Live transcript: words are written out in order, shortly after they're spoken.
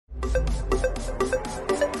Good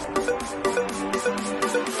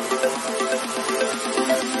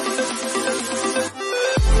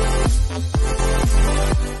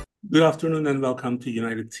afternoon and welcome to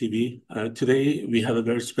United TV. Today we have a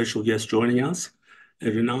very special guest joining us, a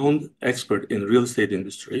renowned expert in real estate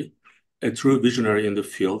industry, a true visionary in the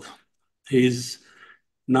field. He's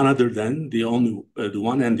none other than the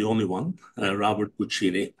one and the only one, Robert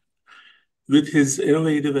Buccini. With his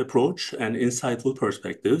innovative approach and insightful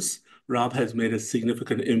perspectives, Rob has made a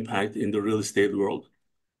significant impact in the real estate world.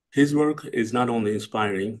 His work is not only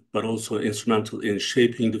inspiring, but also instrumental in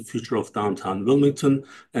shaping the future of downtown Wilmington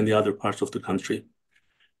and the other parts of the country.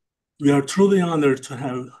 We are truly honored to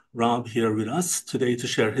have Rob here with us today to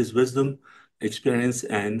share his wisdom, experience,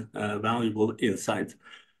 and valuable insight.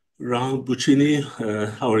 Rob Buccini,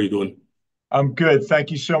 how are you doing? I'm good.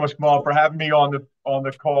 Thank you so much, Kamal, for having me on the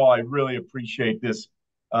call. I really appreciate this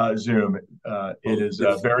Zoom. It is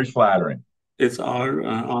very flattering. It's our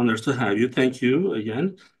honor to have you. Thank you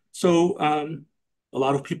again. So a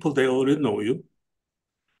lot of people, they already know you.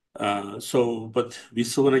 But we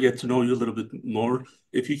still want to get to know you a little bit more.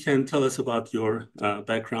 If you can tell us about your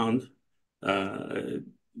background on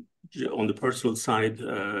the personal side,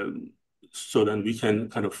 so then we can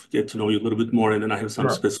kind of get to know you a little bit more. And then I have some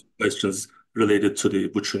Sure. specific questions related to the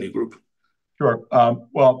Buccini Group. Sure.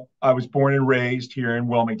 Well, I was born and raised here in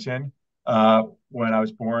Wilmington. When I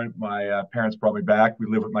was born, my parents brought me back. We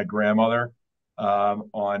lived with my grandmother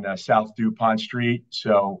on South DuPont Street.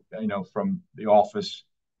 So, from the office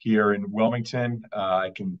here in Wilmington,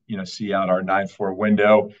 I can, see out our 9-floor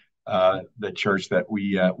window, the church that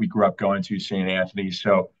we grew up going to, St. Anthony's.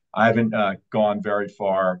 So I haven't gone very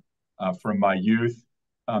far from my youth.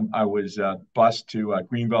 I was bused to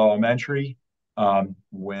Greenville Elementary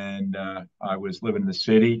when I was living in the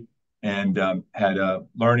city and had a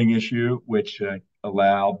learning issue, which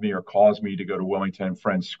allowed me or caused me to go to Wilmington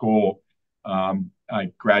Friends School.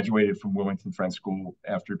 I graduated from Wilmington Friends School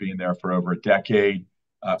after being there for over a decade.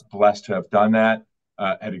 Blessed to have done that.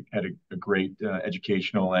 Had a great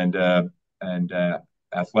educational and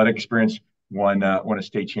athletic experience. Won a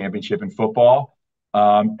state championship in football,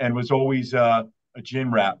 and was always a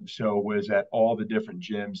gym rat. So was at all the different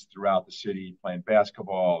gyms throughout the city, playing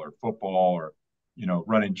basketball or football or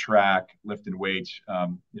running track, lifting weights.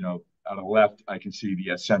 Out of the left, I can see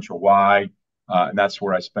the Central Y, and that's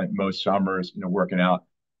where I spent most summers, working out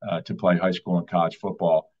to play high school and college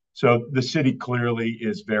football. So the city clearly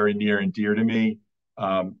is very near and dear to me.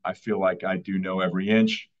 I feel like I do know every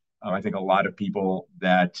inch. I think a lot of people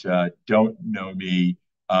that don't know me,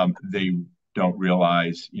 they don't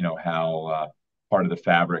realize, how part of the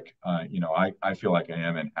fabric, I feel like I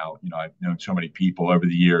am, and how, I've known so many people over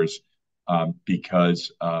the years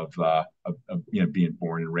because of being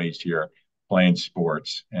born and raised here, playing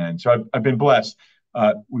sports. And so I've been blessed.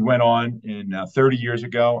 We went on in 30 years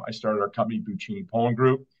ago. I started our company, Buccini Pollin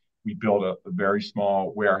Group. We built a very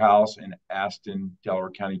small warehouse in Aston,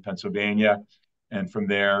 Delaware County, Pennsylvania. And from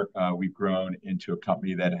there, we've grown into a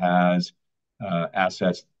company that has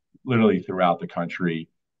assets literally throughout the country.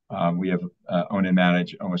 We have own and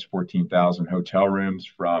manage almost 14,000 hotel rooms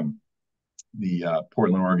from the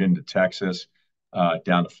Portland, Oregon to Texas,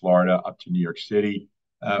 down to Florida, up to New York City.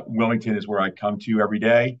 Wilmington is where I come to every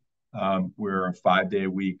day. We're a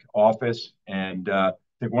 5-day-a-week office. And I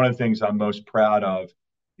think one of the things I'm most proud of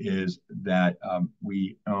is that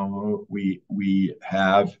we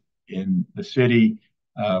have in the city,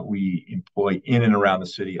 we employ in and around the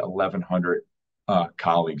city 1,100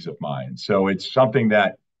 colleagues of mine. So it's something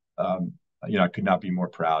that I could not be more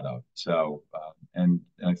proud of. So and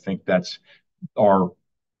I think that's our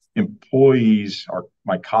employees,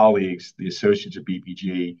 my colleagues, the associates of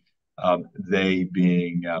BPG, they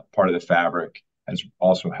being part of the fabric has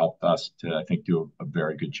also helped us to, I think, do a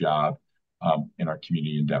very good job in our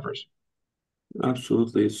community endeavors.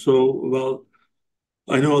 Absolutely. So, well,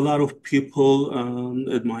 I know a lot of people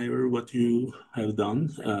admire what you have done,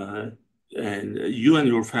 and you and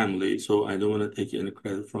your family. So I don't want to take any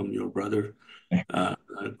credit from your brother,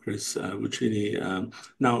 Chris Buccini.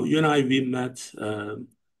 Now, you and I, we met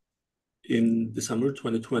in December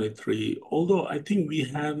 2023, although I think we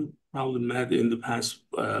have probably met in the past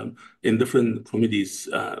in different committees.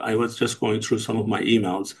 I was just going through some of my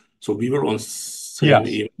emails. So we were on same Yes,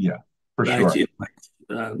 email yeah, for back sure.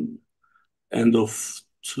 in end of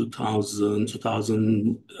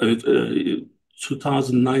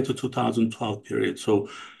 2009 to 2012 period. So,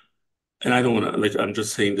 and I don't want to, like, I'm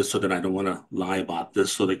just saying this so that I don't want to lie about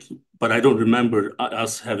this. So, like, but I don't remember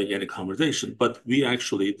us having any conversation. But we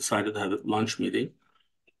actually decided to have a lunch meeting.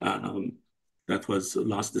 That was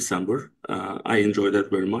last December. I enjoyed that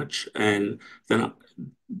very much. And then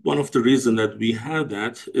one of the reasons that we have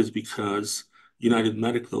that is because United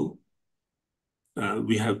Medical,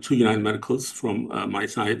 we have two United Medicals from my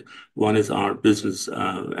side. One is our business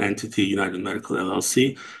entity, United Medical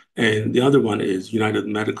LLC, and the other one is United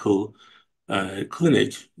Medical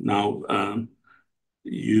Clinic. Now,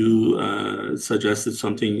 you suggested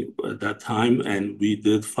something at that time, and we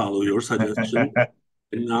did follow your suggestion.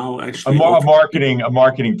 And now, actually, A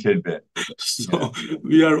marketing tidbit. Yeah. so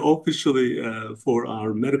we are officially, for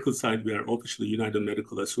our medical side, we are officially United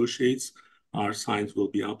Medical Associates. Our signs will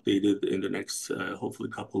be updated in the next, hopefully,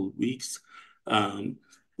 couple of weeks.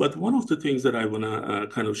 But one of the things that I want to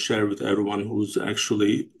kind of share with everyone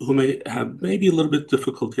who may have maybe a little bit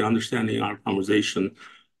difficulty understanding our conversation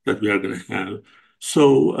that we are going to have. So,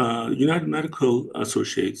 United Medical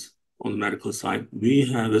Associates on the medical side,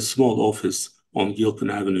 we have a small office on Gilpin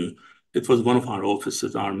Avenue. It was one of our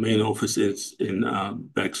offices. Our main office is in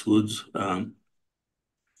Bexwoods,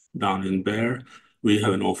 down in Bear. We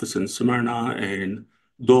have an office in Smyrna and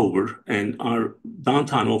Dover, and our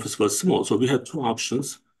downtown office was small. So we had two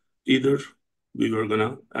options. Either we were going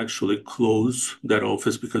to actually close that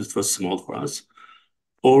office because it was small for us,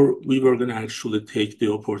 or we were going to actually take the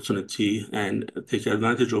opportunity and take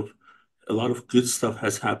advantage of a lot of good stuff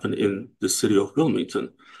has happened in the city of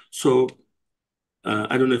Wilmington. So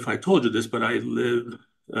I don't know if I told you this, but I live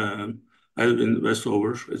in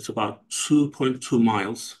Westover. It's about 2.2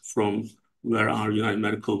 miles from where our United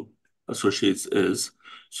Medical Associates is.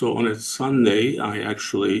 So on a Sunday, I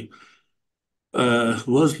actually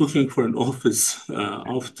was looking for an office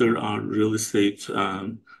after our real estate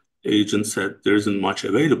agent said there isn't much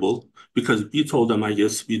available because we told them, I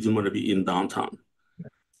guess, we didn't want to be in downtown.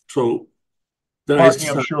 So then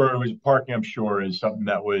Parking, I'm sure, is something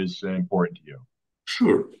that was important to you.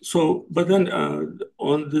 Sure. So, but then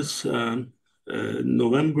on this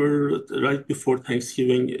November, right before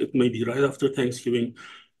Thanksgiving, it may be right after Thanksgiving,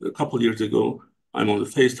 a couple of years ago, I'm on the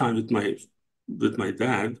FaceTime with my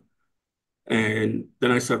dad, and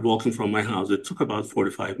then I start walking from my house. It took about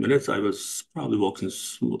 45 minutes. I was probably walking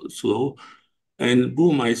slow, and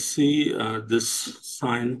boom, I see this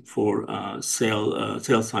sign for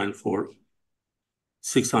sale sign for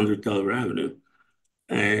 600 Delaware Avenue.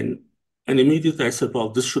 And immediately I said, well,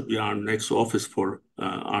 this should be our next office for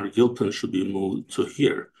our Gilpin should be moved to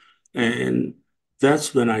here. And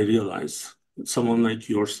that's when I realized someone like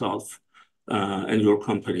yourself and your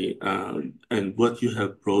company and what you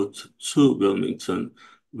have brought to Wilmington,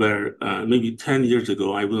 where maybe 10 years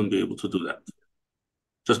ago, I wouldn't be able to do that.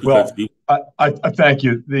 Just because Well, I thank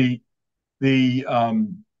you. I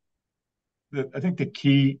think the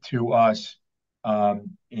key to us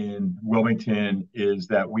in Wilmington is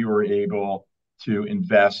that we were able to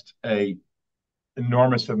invest a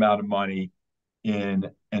enormous amount of money in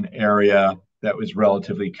an area that was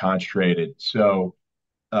relatively concentrated, so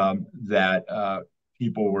that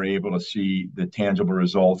people were able to see the tangible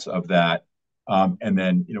results of that. And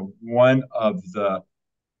then, one of the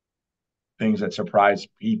things that surprise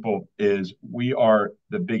people is we are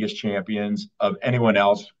the biggest champions of anyone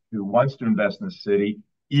else who wants to invest in the city,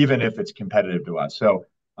 even if it's competitive to us. So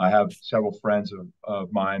I have several friends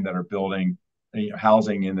of mine that are building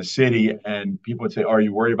housing in the city, and people would say, "Are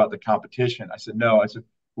you worried about the competition?" I said, "No." I said,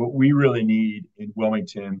 "What we really need in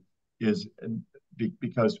Wilmington is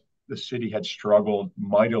because the city had struggled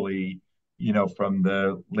mightily, from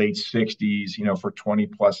the late 60s, for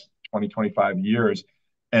 25 years.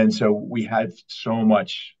 And so we had so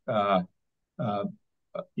much,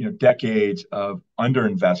 decades of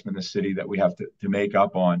underinvestment in the city that we have to make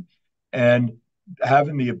up on. And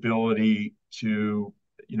having the ability to,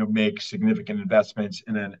 make significant investments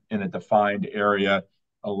in a defined area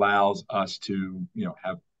allows us to,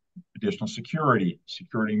 have additional security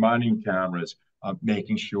monitoring cameras,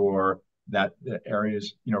 making sure that the area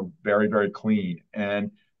is, very, very clean.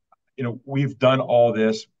 And, we've done all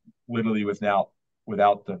this literally without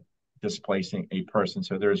the displacing a person.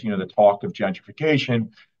 So there's, the talk of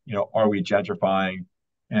gentrification, are we gentrifying?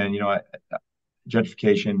 And,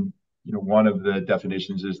 gentrification, one of the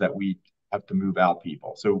definitions is that we have to move out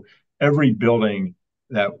people. So every building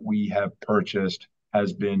that we have purchased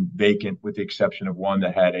has been vacant with the exception of one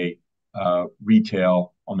that had a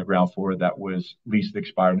retail on the ground floor that was leased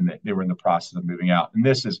expired and they were in the process of moving out. And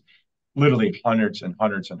this is literally hundreds and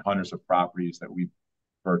hundreds and hundreds of properties that we've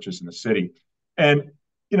purchased in the city. And,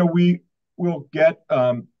 we will get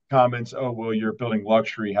comments, "Oh, well, you're building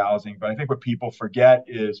luxury housing." But I think what people forget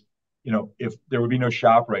is, if there would be no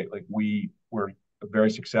ShopRite, like we were very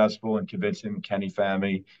successful in convincing the Kenny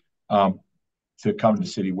family to come to the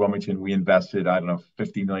city of Wilmington. We invested, I don't know,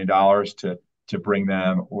 $50 million to bring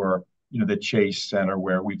them, or the Chase Center,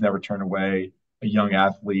 where we've never turned away a young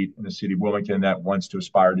athlete in the city of Wilmington that wants to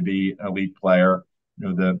aspire to be an elite player.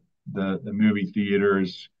 The movie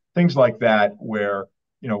theaters, things like that, where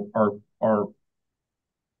are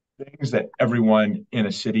things that everyone in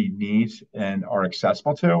a city needs and are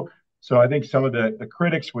accessible to. So I think some of the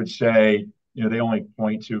critics would say, they only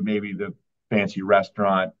point to maybe the fancy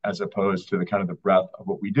restaurant as opposed to the kind of the breadth of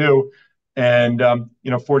what we do. And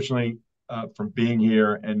fortunately, from being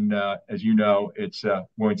here, and as you know, it's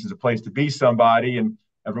Wilmington's a place to be somebody, and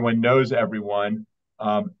everyone knows everyone.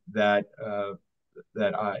 That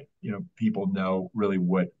people know really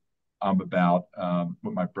what I'm about,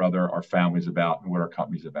 what my brother, our family's about, and what our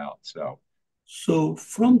company's about. So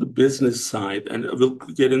from the business side, and we'll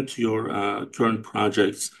get into your current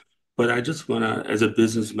projects, but I just want to, as a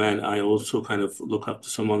businessman, I also kind of look up to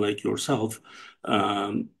someone like yourself,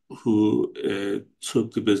 who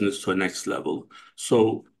took the business to a next level.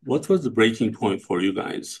 So what was the breaking point for you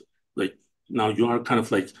guys? Like now you are kind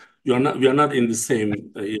of like we are not in the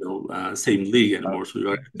same same league anymore. So you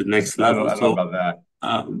are at the next level. I don't know So about that.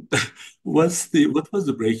 um, what was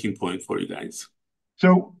the breaking point for you guys?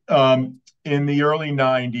 So in the early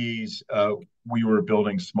 90s, we were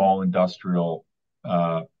building small industrial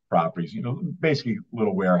properties, basically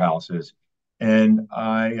little warehouses. And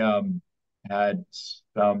I had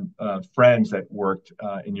some friends that worked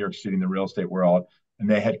in New York City in the real estate world, and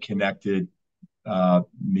they had connected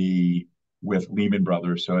me with Lehman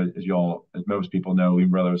Brothers. So as most people know, Lehman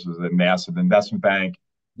Brothers was a massive investment bank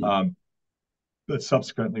that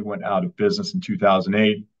subsequently went out of business in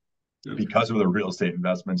 2008 because of the real estate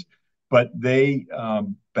investments. But they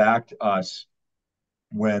backed us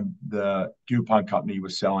when the DuPont company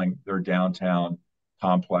was selling their downtown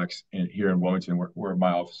complex here in Wilmington, where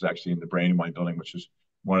my office is actually in the Brandywine building, which is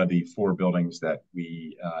one of the 4 buildings that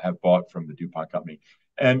we have bought from the DuPont company.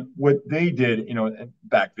 And what they did,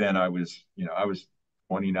 back then I was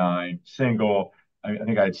 29, single. I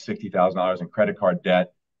think I had $60,000 in credit card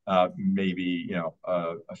debt, maybe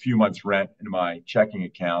a few months rent in my checking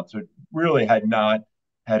account. So it really had not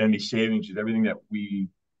had any savings. With everything that we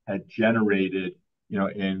had generated,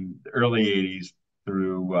 in the early 80s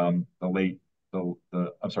through through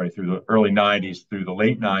the early 90s through the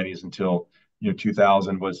late 90s until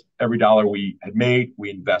 2000, was every dollar we had made, we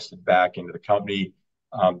invested back into the company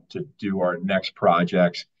to do our next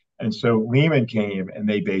projects. And so Lehman came and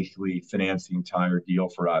they basically financed the entire deal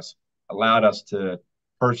for us, allowed us to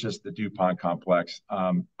purchase the DuPont complex.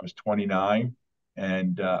 I was 29,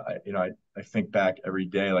 and I think back every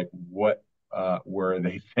day, like, what were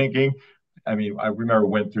they thinking? I mean, I remember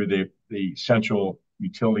went through the central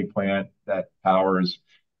utility plant that powers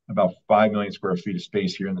about 5 million square feet of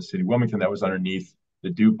space here in the city of Wilmington that was underneath the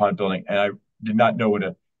DuPont building, and I did not know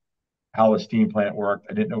how the steam plant worked.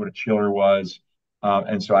 I didn't know what a chiller was,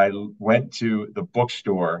 and so I went to the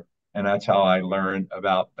bookstore, and that's how I learned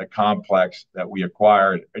about the complex that we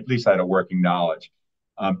acquired. At least I had a working knowledge.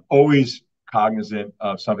 Always cognizant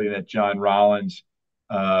of something that John Rollins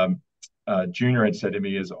Jr. had said to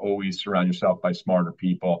me, is always surround yourself by smarter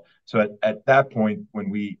people. So at that point, when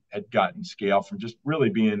we had gotten scale from just really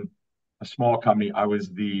being a small company, I was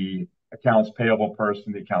the accounts payable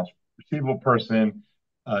person, the accounts receivable person.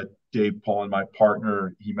 Dave Pollin, my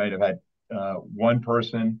partner, he might have had one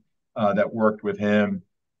person that worked with him.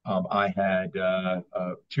 I had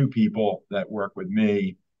 2 people that worked with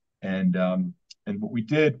me, and what we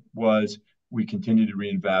did was we continued to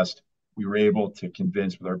reinvest. We were able to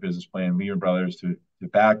convince with our business plan Lehman Brothers to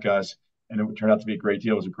back us, and it turned out to be a great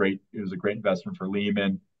deal. It was a great investment for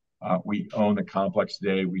Lehman. We own the complex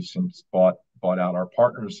today. We've since bought out our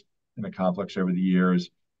partners in the complex over the years,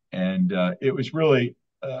 and it was really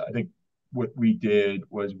I think what we did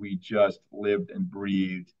was we just lived and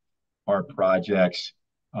breathed our projects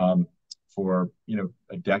for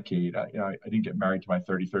a decade. I didn't get married to my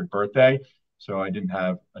 33rd birthday, so I didn't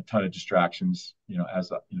have a ton of distractions.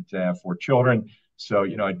 As today I have 4 children, so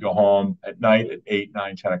I'd go home at night at 8,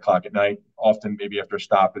 9, 10 o'clock at night, often maybe after a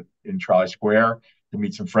stop in Trolley Square to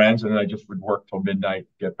meet some friends, and then I just would work till midnight,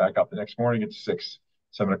 get back up the next morning at 6,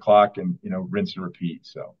 7 o'clock, and rinse and repeat.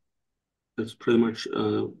 So That's pretty much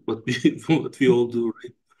what we what we all do,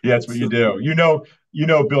 right? yeah, that's what you So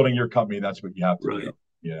do. Building your company, that's what you have to do.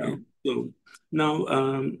 right, right. So now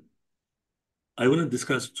I want to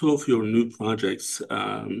discuss 2 of your new projects,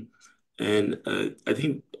 and I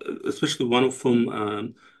think especially one of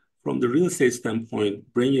them, from the real estate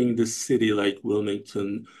standpoint, bringing the city like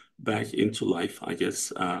Wilmington back into life, I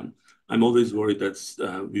guess. I'm always worried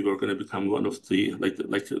that we were going to become one of the like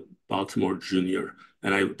the Baltimore Junior,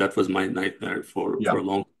 and that was my nightmare for Yeah, a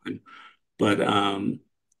long time. But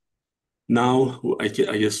now I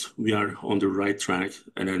guess we are on the right track,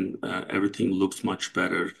 and then everything looks much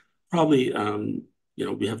better. Probably,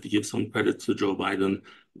 we have to give some credit to Joe Biden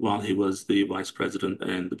while he was the vice president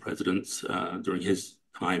and the president during his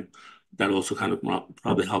time. That also kind of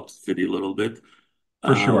probably helped the city a little bit,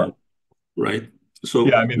 for uh, sure. right? Yeah, So,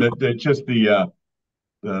 I mean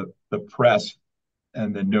the press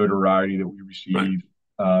and the notoriety that we right, receive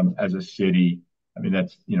as a city. I mean,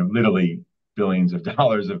 that's literally billions of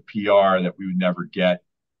dollars of PR that we would never get.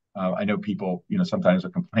 I know people, sometimes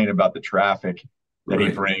will complain about the traffic that he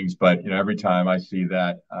right. brings, but every time I see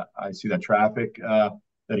that traffic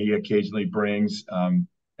that he occasionally brings,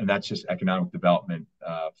 and that's just economic development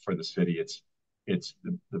for the city. It's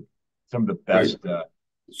some of the Right. best.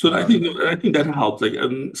 So Uh, I think that helps. Like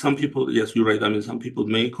some people, yes, you're right. I mean, some people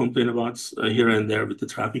may complain about here and there with the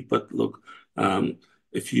traffic, but look, um,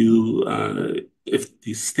 if you if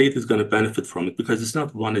the state is going to benefit from it, because it's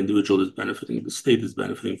not one individual is benefiting, the state is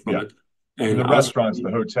benefiting from yeah, it, and and the us, restaurants, the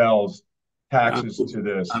hotels, taxes absolutely, to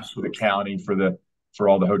the absolutely. county for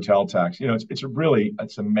all the hotel tax.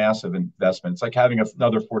 It's a massive investment. It's like having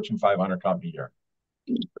another Fortune 500 company here.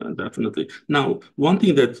 Definitely. Now, one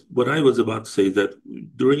thing that what I was about to say is that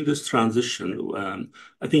during this transition,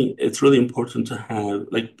 I think it's really important to have,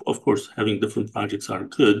 like, of course, having different projects are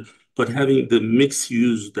good, but having the mixed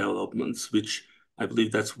use developments, which I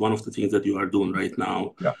believe that's one of the things that you are doing right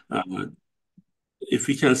now. Yeah, Uh, if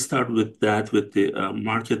we can start with that, with the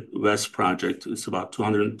Market West project, it's about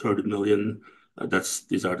 230 million.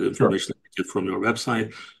 These are the sure. information I get from your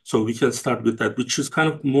website. So we can start with that, which is kind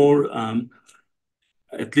of more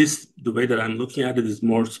at least the way that I'm looking at it is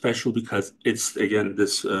more special because it's again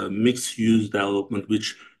this mixed use development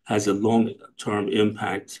which has a long-term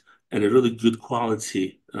impact and a really good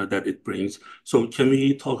quality that it brings. So can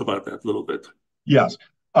we talk about that a little bit? Yes.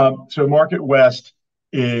 So Market West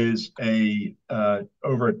is a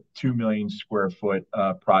over 2 million square foot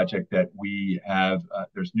project that we have.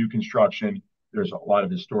 There's new construction. There's a lot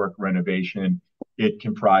of historic renovation. It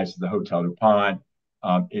comprises the Hotel DuPont.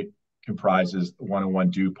 It comprises the 101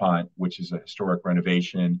 DuPont, which is a historic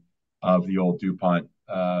renovation of the old DuPont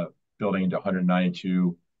building into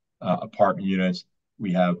 192 apartment units.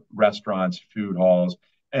 We have restaurants, food halls,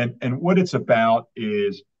 and what it's about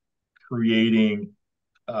is creating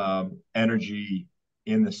energy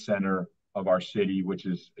in the center of our city, which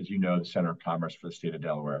is, as you know, the center of commerce for the state of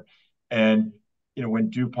Delaware. And when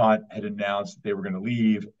DuPont had announced that they were going to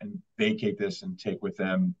leave and vacate this and take with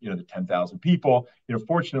them, the 10,000 people,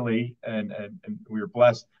 fortunately, and we were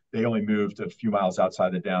blessed, they only moved a few miles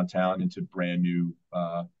outside the downtown into brand new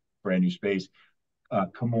space.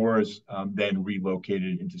 Chemours then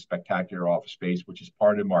relocated into spectacular office space, which is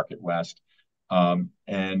part of Market West. And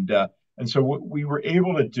so what we were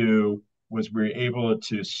able to do was we were able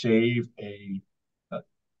to save a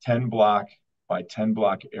 10 block by 10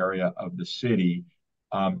 block area of the city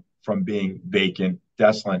from being vacant,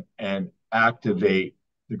 desolate, and activate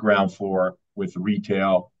the ground floor with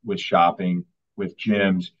retail, with shopping, with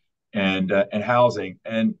gyms, and housing.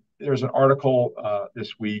 And there's an article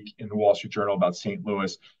this week in the Wall Street Journal about St.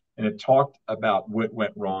 Louis, and it talked about what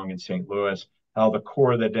went wrong in St. Louis, how the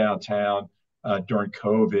core of the downtown during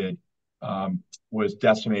COVID was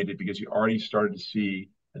decimated because you already started to see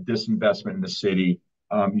a disinvestment in the city.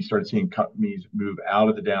 You started seeing companies move out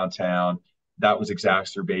of the downtown. That was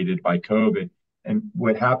exacerbated by COVID. And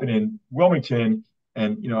what happened in Wilmington,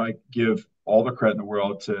 and I give all the credit in the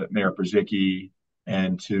world to Mayor Buccini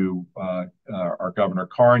and to our Governor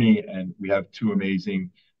Carney, and we have two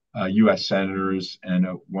amazing U.S. senators and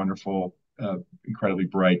a wonderful, incredibly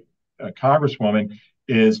bright Congresswoman.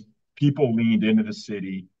 Is people leaned into the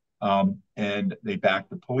city and they backed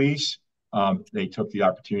the police. They took the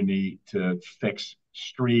opportunity to fix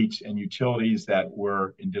streets and utilities that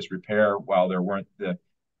were in disrepair while there weren't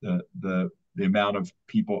the amount of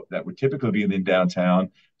people that would typically be in the downtown.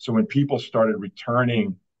 So when people started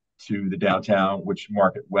returning to the downtown, which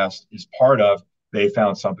Market West is part of, they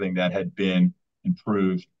found something that had been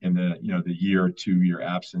improved in the year, 2 year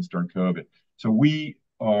absence during COVID. So we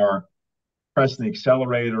are pressing the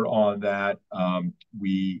accelerator on that.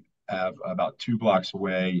 We have about 2 blocks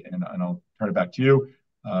away, and I'll turn it back to you,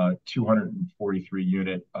 243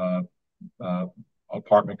 unit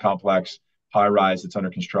apartment complex, high rise that's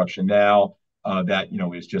under construction now. That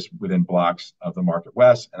is just within blocks of the Market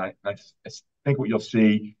West, and I think what you'll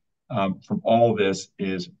see from all of this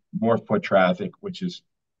is more foot traffic, which is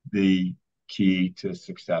the key to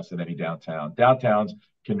success of any downtown. Downtowns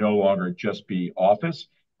can no longer just be office.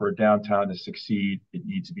 For a downtown to succeed, it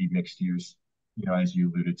needs to be mixed use, as you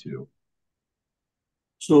alluded to.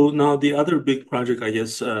 So now the other big project, I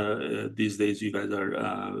guess, these days you guys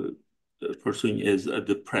are pursuing is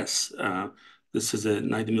the press. This is a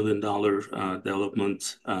 $90 million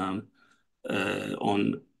development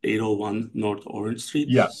on 801 North Orange Street.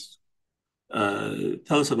 Yes.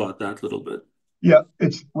 Tell us about that a little bit. Yeah,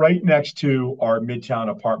 it's right next to our Midtown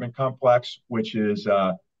apartment complex, which is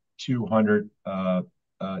 200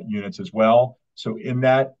 units as well. So in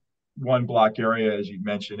that one block area, as you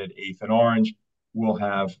mentioned, at 8th and Orange, we'll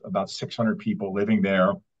have about 600 people living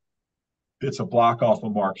there. It's a block off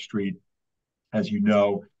of Mark Street. As you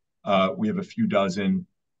know, we have a few dozen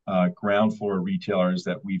ground floor retailers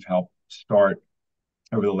that we've helped start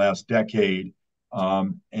over the last decade.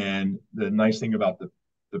 And the nice thing about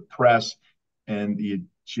the press and the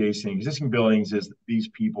adjacent existing buildings is that these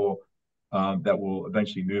people that will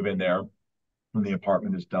eventually move in there when the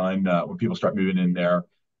apartment is done, when people start moving in there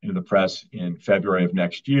into the press in February of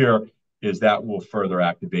next year, is that will further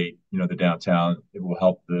activate, the downtown. It will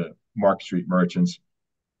help the Mark Street merchants.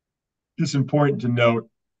 It's important to note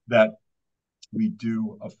that we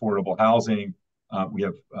do affordable housing. We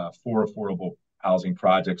have 4 affordable housing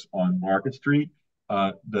projects on Market Street.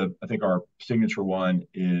 I think our signature one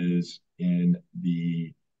is in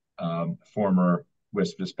the former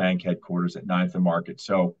West Bank headquarters at 9th and Market.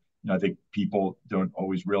 So I think people don't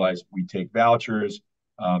always realize we take vouchers,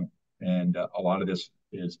 and a lot of this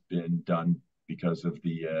has been done because of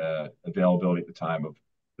the availability at the time of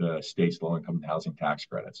the state's low-income housing tax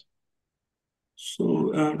credits.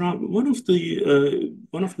 So, Rob, one of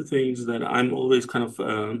the things that I'm always kind of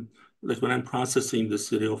like when I'm processing the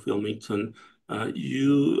city of Wilmington,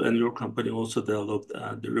 you and your company also developed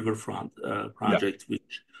the Riverfront Yeah, project,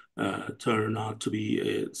 which turned out to be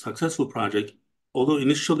a successful project. Although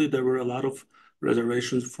initially there were a lot of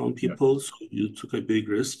reservations from yeah. people, so you took a big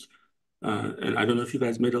risk. And I don't know if you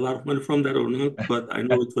guys made a lot of money from that or not, but I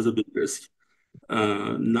know it was a big risk.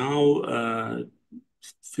 Now,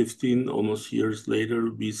 15 almost years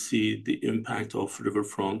later, we see the impact of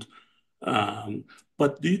Riverfront.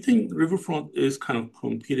 But do you think Riverfront is kind of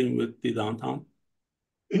competing with the downtown?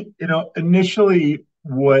 Initially,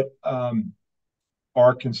 what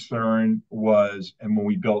our concern was, and when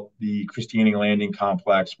we built the Christiani Landing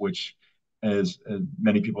complex, which, as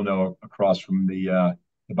many people know, across from the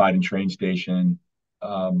Biden train station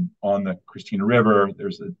on the Christina River,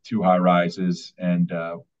 there's the 2 high rises and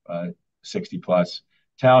 60 plus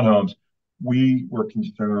townhomes. We were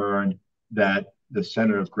concerned that the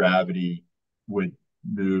center of gravity would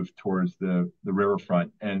move towards the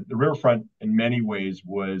riverfront, and the riverfront in many ways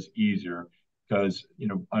was easier because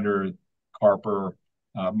under Carper,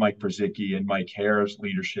 Mike Brzezicki, and Mike Hare's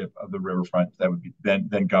leadership of the riverfront, that would be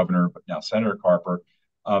then governor, but now Senator Carper,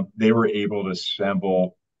 they were able to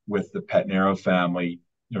assemble with the Petnero family,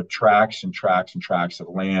 tracts and tracts and tracts of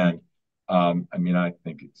land. I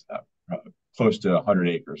think it's close to 100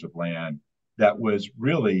 acres of land that was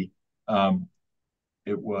really,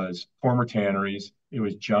 it was former tanneries, it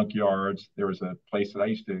was junkyards. There was a place that I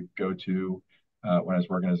used to go to when I was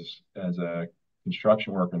working as a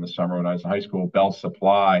construction worker in the summer when I was in high school, Bell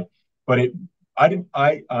Supply. But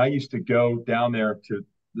I used to go down there to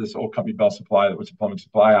this old company, Bell Supply, that was a plumbing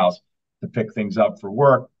supply house, to pick things up for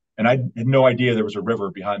work. And I had no idea there was a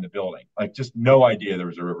river behind the building, like just no idea there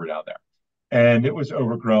was a river down there. And it was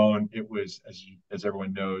overgrown. It was, as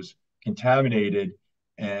everyone knows, contaminated.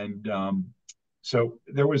 And so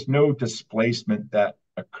there was no displacement that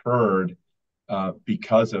occurred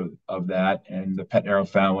because of that. And the Petnero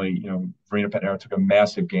family, Verena Petnero, took a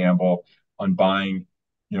massive gamble on buying,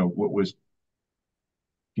 what was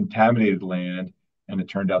contaminated land, and it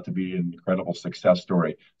turned out to be an incredible success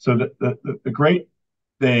story. So the great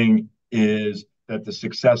thing is that the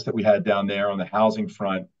success that we had down there on the housing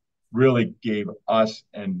front really gave us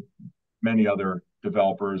and many other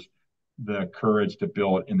developers the courage to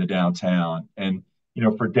build in the downtown. And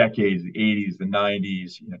for decades, the 80s, the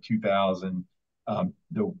 90s, 2000,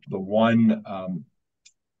 the one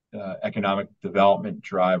economic development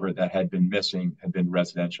driver that had been missing had been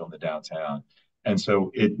residential in the downtown. And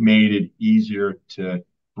so it made it easier to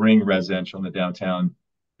bring residential in the downtown,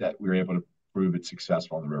 that we were able to prove it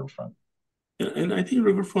successful on the riverfront. Yeah, and I think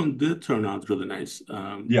Riverfront did turn out really nice.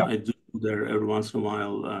 Yeah, I do go there every once in a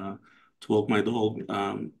while to walk my dog.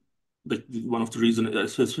 Like one of the reasons,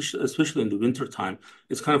 especially in the winter time,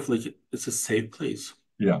 it's kind of like it's a safe place.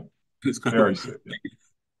 yeah, It's kind of very safe. Yeah.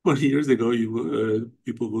 20 years ago,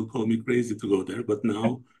 people would call me crazy to go there, but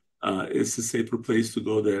now it's a safer place to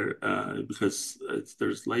go there because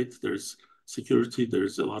there's light, there's security. There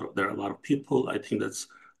are a lot of people. I think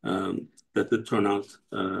that the turnout.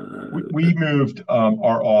 We moved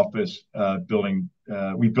our office building.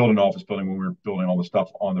 We built an office building when we were building all the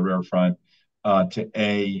stuff on the riverfront to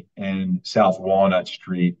A and South Walnut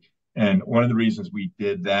Street. And one of the reasons we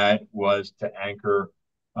did that was to anchor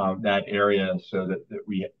that area so that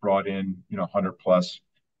we brought in 100 plus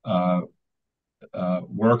uh,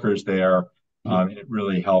 workers there. And it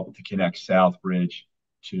really helped to connect Southbridge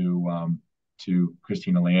to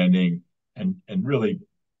Christina Landing and really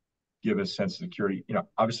give a sense of security.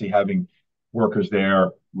 Obviously having workers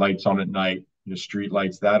there, lights on at night, street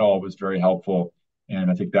lights, that all was very helpful. And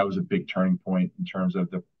I think that was a big turning point in terms of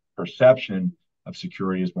the perception of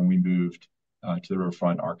security is when we moved to the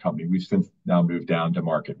riverfront, our company. We've since now moved down to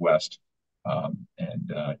Market West and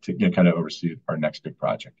to kind of oversee our next big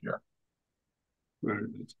project here. Right.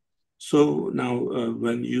 So now,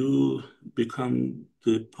 when you become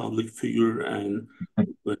the public figure and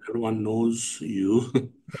when everyone knows you,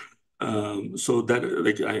 so that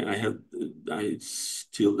like I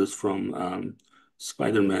steal this from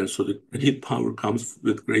Spider-Man. So the great power comes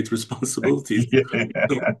with great responsibilities,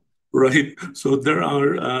 Yeah. right? So there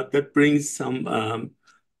are that brings some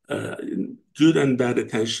uh, good and bad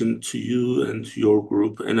attention to you and to your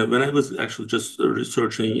group. And when I was actually just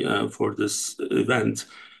researching for this event,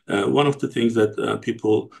 one of the things that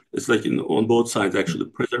people, it's like on both sides, actually,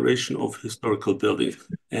 preservation of historical buildings.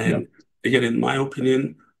 Yeah. And again, in my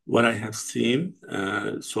opinion, what I have seen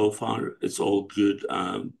so far, it's all good,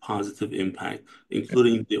 positive impact,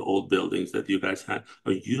 including the old buildings that you guys had.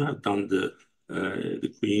 You have done the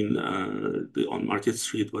Queen, on Market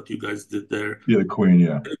Street, what you guys did there. Yeah, the Queen,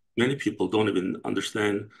 yeah. Many people don't even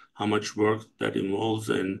understand how much work that involves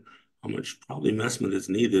and how much probably investment is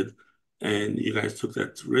needed. And you guys took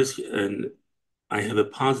that risk, and I have a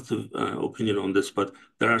positive opinion on this, but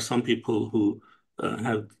there are some people who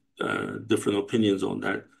have different opinions on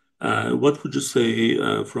that. What would you say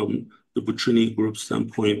from the Buccini Group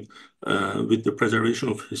standpoint with the preservation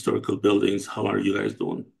of historical buildings? How are you guys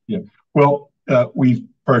doing? Yeah. Well, we've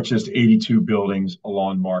purchased 82 buildings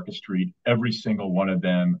along Market Street. Every single one of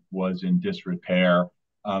them was in disrepair.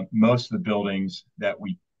 Most of the buildings that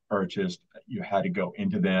we purchased, you had to go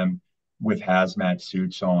into them with hazmat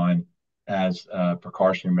suits on as a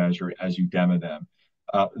precautionary measure as you demo them.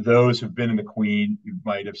 Those who've been in the Queen, you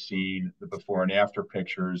might have seen the before and after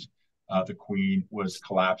pictures. The Queen was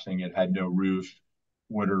collapsing. It had no roof.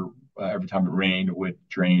 Water, every time it rained, would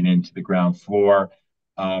drain into the ground floor.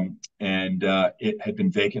 And it had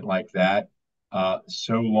been vacant like that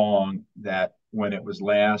so long that when it was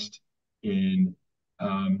last in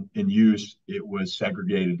use, it was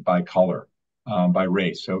segregated by color, by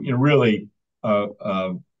race. So really,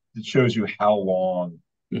 it shows you how long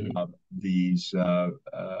Mhm. these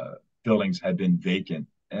buildings had been vacant.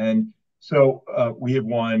 And so we have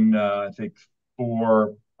won, I think,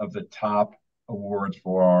 4 of the top awards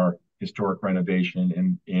for our historic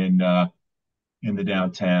renovation in the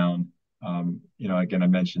downtown. Again, I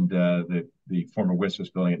mentioned the former Whistler's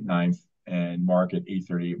building at 9th and Market,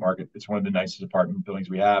 838 Market. It's one of the nicest apartment buildings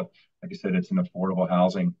we have. Like I said, it's an affordable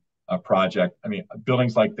housing project. I mean,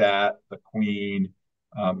 buildings like that, the Queen,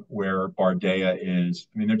 where Bardea is,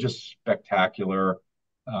 I mean, they're just spectacular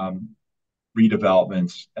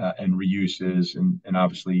redevelopments and reuses, and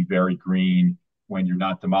obviously very green when you're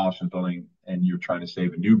not demolishing a building and you're trying to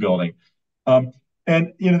save a new building.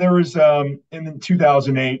 And there was in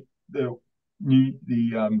 2008 there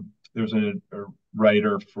was a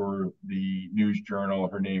writer for the News Journal.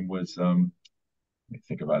 Her name was let me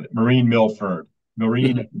think about it, Maureen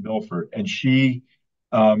Mhm. Milford, and she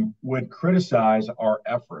would criticize our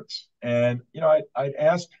efforts. And I'd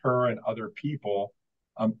asked her and other people,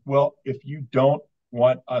 well, if you don't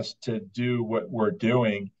want us to do what we're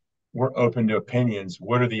doing, we're open to opinions.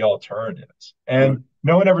 What are the alternatives? Right. And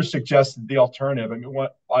no one ever suggested the alternative. I mean, a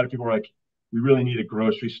lot of people were like, we really need a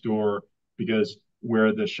grocery store because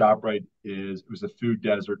where the ShopRite is, it was a food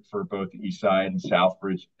desert for both the East Side and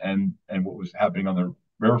Southbridge, and what was happening on the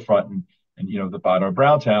riverfront and the bottom of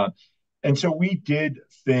Browntown. And so we did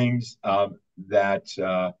things that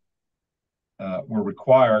were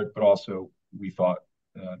required, but also we thought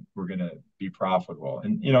were going to be profitable.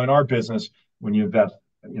 And in our business, when you invest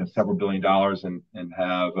several $billions and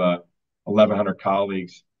have 1,100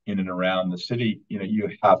 colleagues in and around the city, you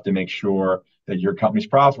have to make sure that your company's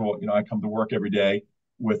profitable. I come to work every day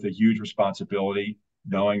with a huge responsibility,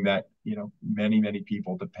 knowing that many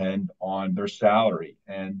people depend on their salary.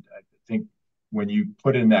 And I think when you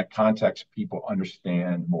put it in that context, people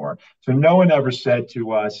understand more. So no one ever said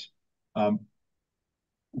to us,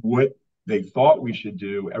 what they thought we should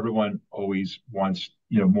do. Everyone always wants,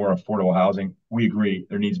 more affordable housing. We agree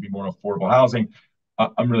there needs to be more affordable housing.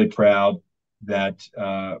 I'm really proud that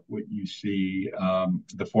what you see,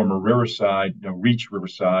 the former Riverside, Reach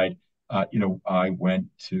Riverside. I went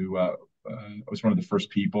to. I was one of the first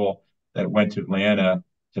people that went to Atlanta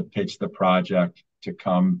to pitch the project to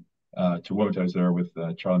come to Wilmington. I was there with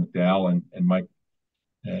Charlie McDowell and Mike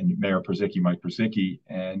and Mayor Persicki, Mike Persicki,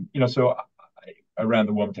 and so I ran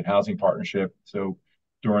the Wilmington Housing Partnership. So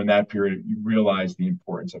during that period, you realize the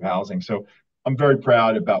importance of housing. So I'm very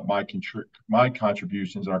proud about my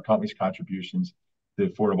contributions and our company's contributions to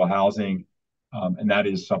affordable housing, and that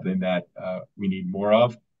is something that we need more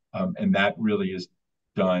of, and that really is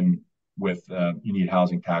done with you need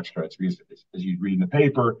housing tax credits because as you read in the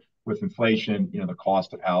paper, with inflation, the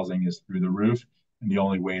cost of housing is through the roof, and the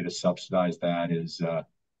only way to subsidize that is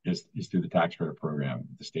through the tax credit program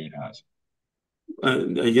the state has.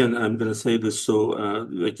 Again, I'm going to say this. So,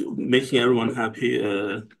 like making everyone happy,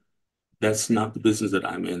 that's not the business that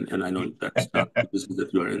I'm in. And I know that's not the business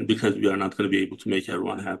that you're in because we are not going to be able to make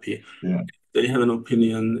everyone happy. Yeah. They have an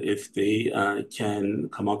opinion, if they can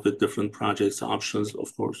come up with different projects, options,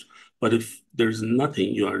 of course. But if there's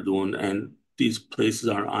nothing you are doing and these places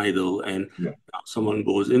are idle and Yeah. someone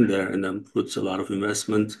goes in there and then puts a lot of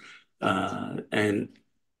investment and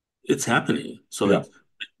it's happening. So Yeah. like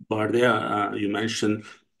Bardea, you mentioned,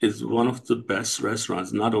 is one of the best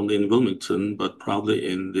restaurants, not only in Wilmington, but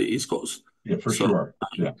probably in the East Coast. Yeah, for So, sure.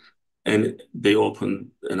 Yeah. and they opened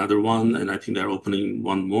another one, and I think they're opening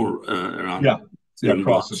one more around Yeah. Yeah. same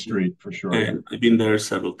Across the blocks. street for sure. Yeah. And I've been there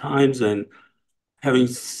several times, and having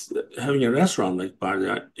having a restaurant like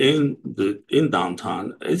Bardea in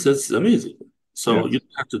downtown, it's just amazing. So you Yes.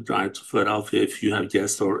 don't have to drive to Philadelphia if you have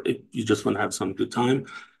guests or if you just want to have some good time.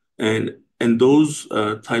 And those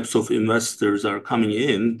types of investors are coming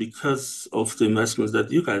in because of the investments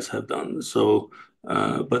that you guys have done. So,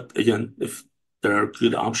 but again, if there are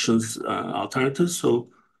good options, alternatives, so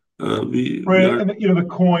we Right, are. and the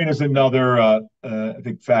coin is another, I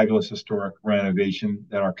think, fabulous historic renovation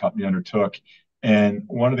that our company undertook. And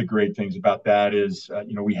one of the great things about that is,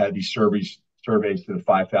 we had these surveys to the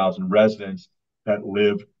 5,000 residents that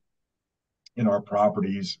live in our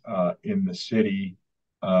properties in the city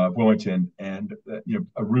of Wilmington, and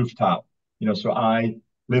a rooftop. So I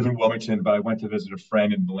live in Wilmington, but I went to visit a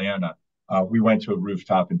friend in Atlanta. We went to a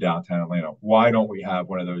rooftop in downtown Atlanta. Why don't we have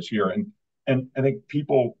one of those here? And I think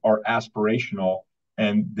people are aspirational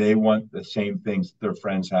and they want the same things their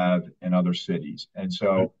friends have in other cities. And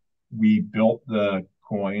so we built the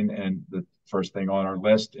coin, and the first thing on our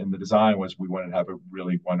list in the design was we wanted to have a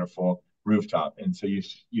really wonderful rooftop. And so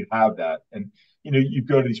you have that, and you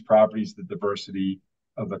go to these properties, the diversity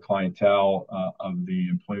of the clientele, of the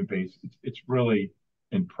employment base, it's really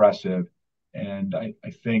impressive. And I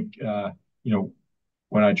think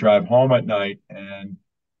when I drive home at night and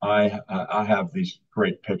I have these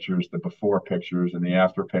great pictures, the before pictures and the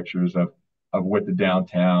after pictures of what the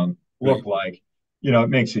downtown Right. looked like. It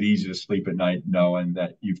makes it easy to sleep at night knowing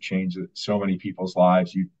that you've changed so many people's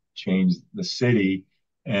lives. You've changed the city,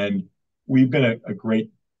 and we've been a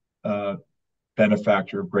great uh,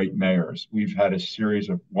 benefactor of great mayors. We've had a series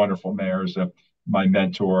of wonderful mayors. My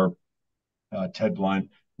mentor, Ted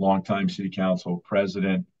Blunt, longtime city council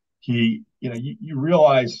president. You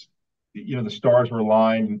realize, the stars were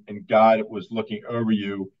aligned and God was looking over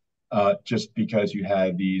you, just because you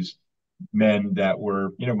had these men that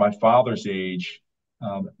were, my father's age,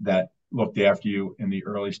 that looked after you in the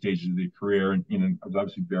early stages of the career. And, I was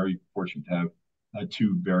obviously very fortunate to have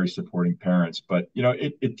two very supporting parents. But,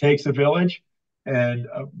 it takes a village. And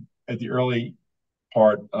at the early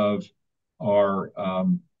part of our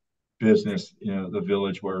business, the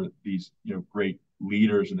village were these, great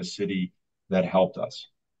leaders in the city that helped us.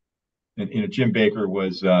 And, Jim Baker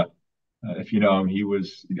was, if you know him,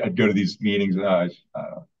 I'd go to these meetings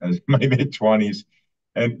as my mid-20s,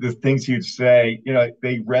 and the things he'd say,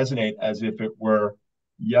 they resonate as if it were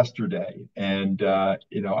yesterday. And,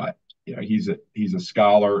 he's a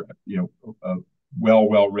scholar, a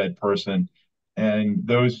well-read person. And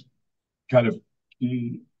those kind of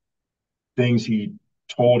key things he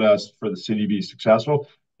told us for the city to be successful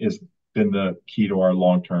has been the key to our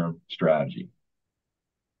long-term strategy.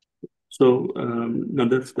 So no,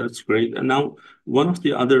 that's great. And now one of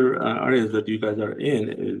the other areas that you guys are in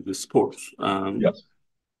is the sports. Yes.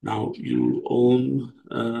 Now you own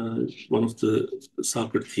one of the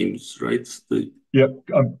soccer teams, right? The Yep.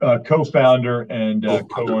 I'm co-founder and co-founder.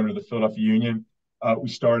 co-owner of the Philadelphia Union. We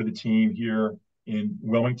started the team here in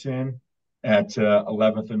Wilmington at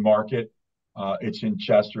 11th and Market. It's in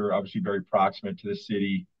Chester, obviously very proximate to the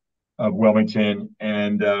city. of Wilmington.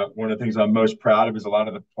 And one of the things I'm most proud of is a lot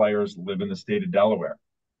of the players live in the state of Delaware.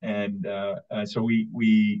 And so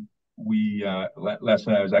last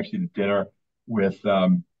night I was actually at dinner with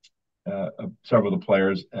several of the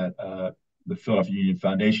players at the Philadelphia Union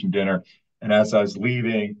Foundation dinner. And as I was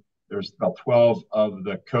leaving, there's about 12 of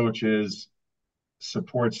the coaches,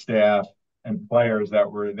 support staff, and players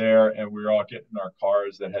that were there, and we were all getting in our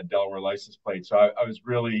cars that had Delaware license plates. So I was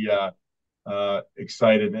really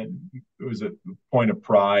excited, and it was a point of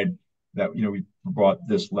pride that we brought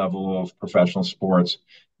this level of professional sports.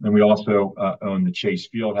 And we also own the Chase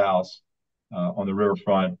Fieldhouse on the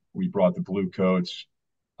riverfront. We brought the Blue Coats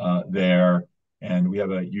there, and we have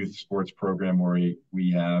a youth sports program where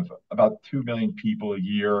we have about 2 million people a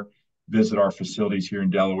year visit our facilities here in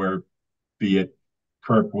Delaware, be it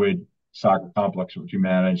Kirkwood Soccer Complex, which we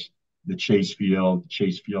manage, the Chase Field,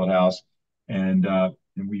 Chase Fieldhouse, and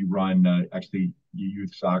we run actually a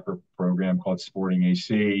youth soccer program called Sporting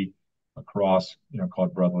AC across,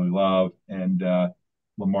 called Brotherly Love, and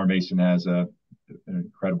Lamar Mason has an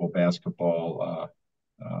incredible basketball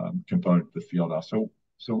component to the field house.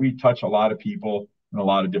 So we touch a lot of people in a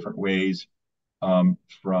lot of different ways, from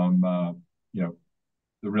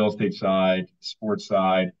the real estate side, sports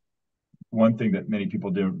side. One thing that many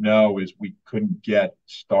people don't know is we couldn't get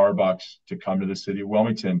Starbucks to come to the city of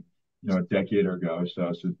Wilmington, a decade ago.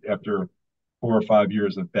 So after 4 or 5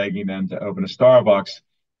 years of begging them to open a Starbucks,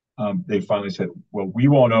 they finally said, well, we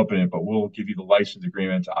won't open it, but we'll give you the license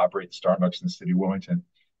agreement to operate the Starbucks in the city of Wilmington.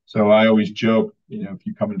 So I always joke, if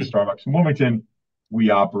you come into Starbucks in Wilmington,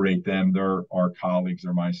 we operate them. They're our colleagues.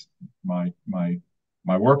 They're my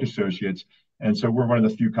work associates. And so we're one of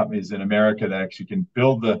the few companies in America that actually can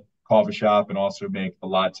build the coffee shop and also make the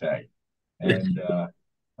latte. And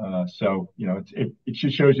so, it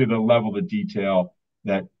just shows you the level of detail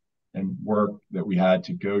that and work that we had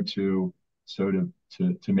to go to, so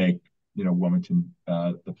to make, Wilmington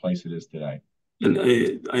the place it is today. And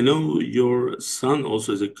I know your son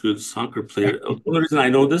also is a good soccer player. The only reason I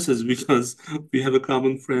know this is because we have a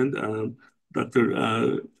common friend,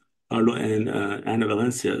 Dr. Carlo and Anna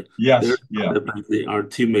Valencia. Yes, yeah. They are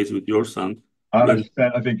teammates with your son. I've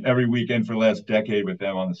spent, I think, every weekend for the last decade with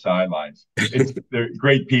them on the sidelines. They're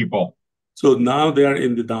great people. So now they are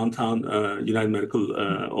in the downtown United Medical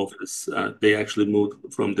office. They actually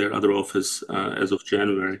moved from their other office as of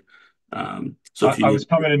January. So if you I need, was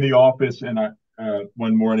coming in the office, and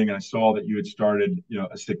one morning I saw that you had started,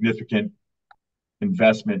 a significant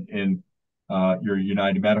investment in your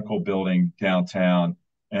United Medical building downtown,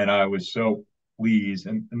 and I was so pleased.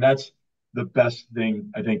 And that's the best thing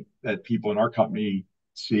I think that people in our company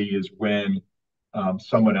see, is when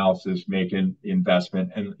someone else is making the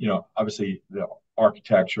investment. And obviously the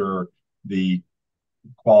architecture, the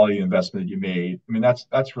quality investment that you made. I mean,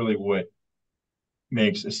 that's really what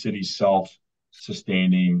makes a city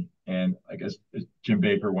self-sustaining. And I guess Jim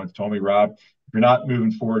Baker once told me, Rob, if you're not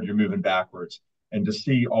moving forward, you're moving backwards. And to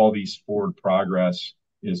see all these forward progress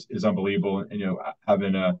is unbelievable. And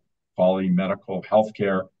having a quality medical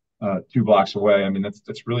healthcare 2 blocks away, I mean,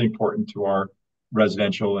 that's really important to our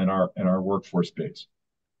residential and our workforce base.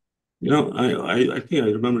 I think I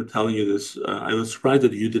remember telling you this. I was surprised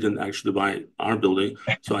that you didn't actually buy our building.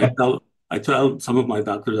 So I tell some of my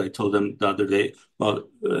doctors, I told them the other day, well,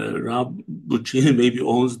 Rob Buccini maybe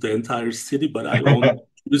owns the entire city, but I own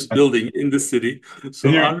this building in the city. So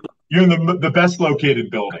And you're in the best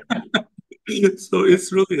located building. so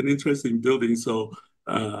it's really an interesting building. So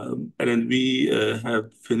and then we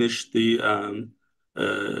have finished the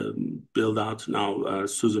build out now.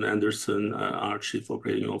 Susan Anderson, our chief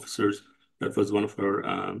operating officers, that was one of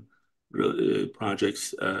her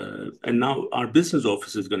projects. And now our business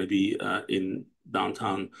office is going to be in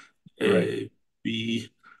downtown. Right.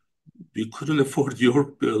 We couldn't afford your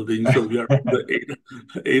building, so we are on the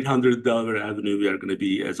 $800 Avenue. We are going to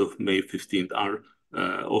be, as of May 15th. Our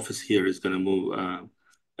office here is going to move,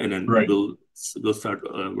 and then Right. we'll start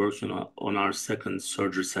working on our second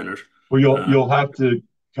surgery center. Well, you'll have to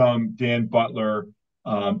come. Dan Butler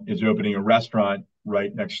is opening a restaurant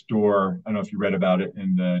right next door. I don't know if you read about it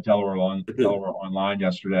in the Delaware Online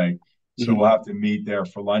yesterday. So we'll have to meet there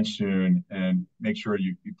for lunch soon, and make sure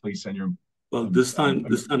you please send your Well, this time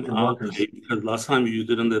I'll workers. pay, because last time you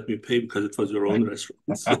didn't let me pay because it was your own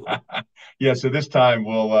restaurant. So. Yeah, so this time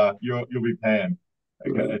you'll be paying.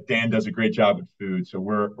 Dan does a great job with food, so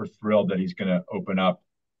we're thrilled that he's going to open up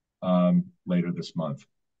later this month.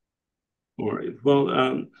 All right.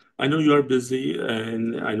 Well, I know you are busy,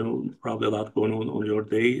 and I know probably a lot going on your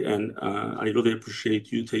day, and I really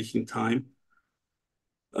appreciate you taking time.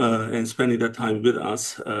 and spending that time with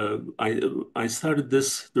us. I started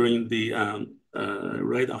this during the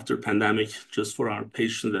right after pandemic, just for our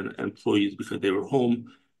patients and employees because they were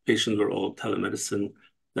home. Patients were all telemedicine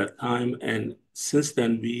that time, and since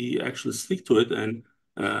then we actually stick to it. And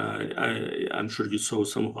I'm sure you saw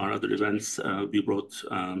some of our other events. We brought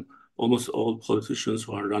almost all politicians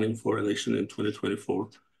who are running for election in 2024.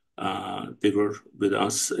 They were with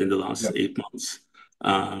us in the last 8 months.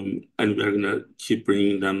 And we're going to keep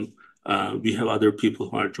bringing them. We have other people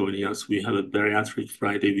who are joining us. We have a bariatric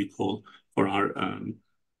Friday we call for our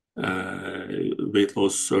weight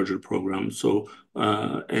loss surgery program. So,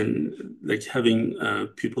 and like having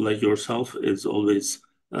people like yourself is always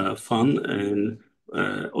fun. And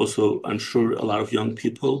also, I'm sure a lot of young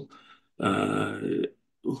people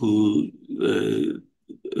who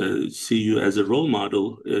see you as a role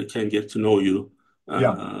model can get to know you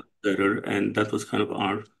better. And that was kind of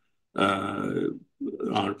our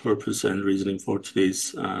purpose and reasoning for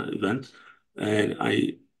today's event. And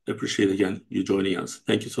I appreciate again you joining us.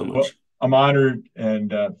 Thank you so much. Well, I'm honored,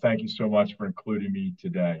 and thank you so much for including me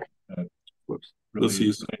today. Of course. Really, We'll see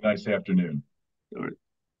you soon. really nice afternoon. All right.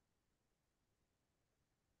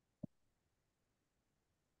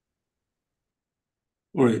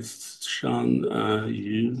 All right, Sean,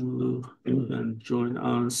 you can join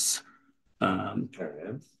us.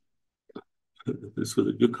 This was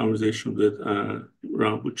a good conversation with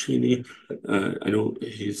Robert Buccini. I know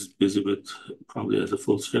he's busy with probably has a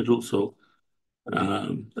full schedule. So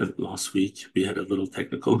last week we had a little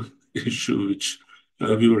technical issue, which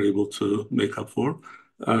we were able to make up for.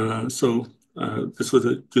 So this was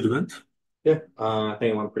a good event. Yeah, I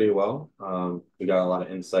think it went pretty well. We got a lot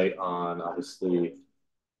of insight on obviously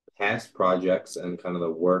past projects and kind of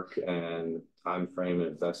the work and time frame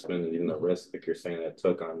and investment and even the risk that you're saying that it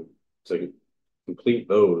took on to complete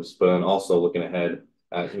those, but then also looking ahead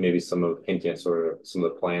at maybe some of hinting at sort of some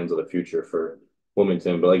of the plans of the future for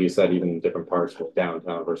Wilmington. But like you said, even different parts with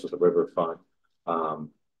downtown versus the riverfront, and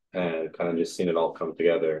kind of just seeing it all come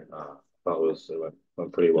together, I thought it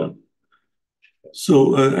went pretty well.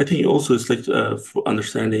 So I think also it's like for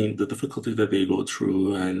understanding the difficulty that they go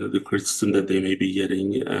through and the criticism that they may be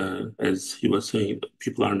getting. As he was saying,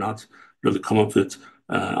 people are not really come up with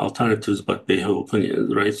alternatives, but they have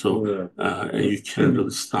opinions, right? So and you can't really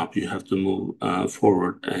stop. You have to move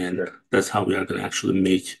forward, and that's how we are going to actually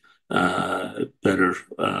make better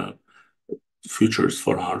futures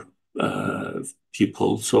for our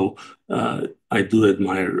people. So I do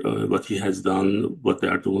admire what he has done, what they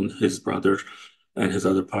are doing. His brother and his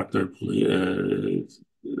other partner, I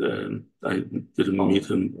didn't meet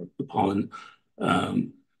him, Pollin.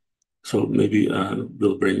 So maybe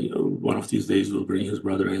we'll bring one of these days. We'll bring his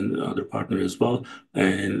brother and the other partner as well,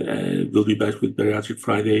 and we'll be back with Bariatric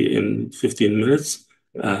Friday in 15 minutes.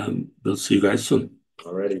 We'll see you guys soon.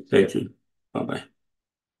 Alrighty. Thank you. Bye bye.